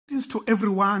Greetings to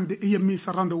everyone, the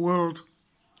IamAMEs around the world.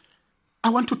 I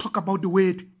want to talk about the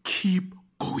word keep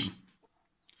going.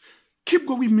 Keep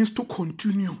going means to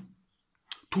continue,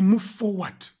 to move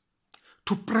forward,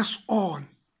 to press on,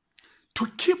 to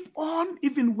keep on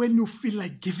even when you feel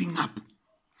like giving up,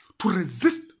 to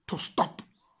resist, to stop,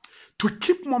 to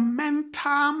keep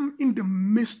momentum in the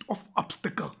midst of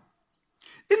obstacle.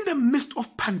 In the midst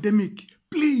of pandemic,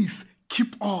 please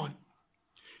keep on.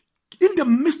 In the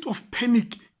midst of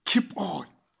panic, keep on.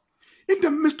 In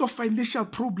the midst of financial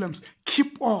problems,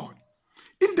 keep on.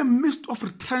 In the midst of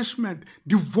retrenchment,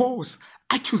 divorce,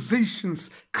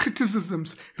 accusations,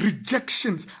 criticisms,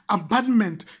 rejections,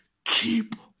 abandonment,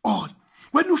 keep on.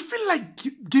 When you feel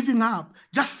like giving up,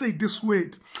 just say this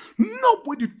word: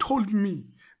 nobody told me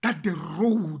that the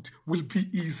road will be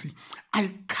easy.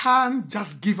 I can't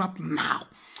just give up now.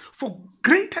 For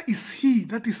greater is he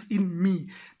that is in me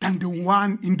than the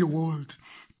one in the world.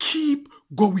 Keep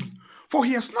going. For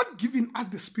he has not given us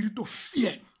the spirit of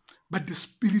fear, but the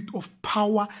spirit of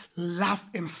power, love,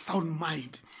 and sound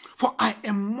mind. For I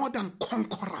am more than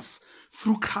conquerors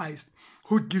through Christ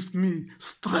who gives me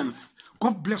strength.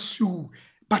 God bless you,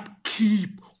 but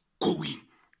keep going.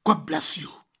 God bless you.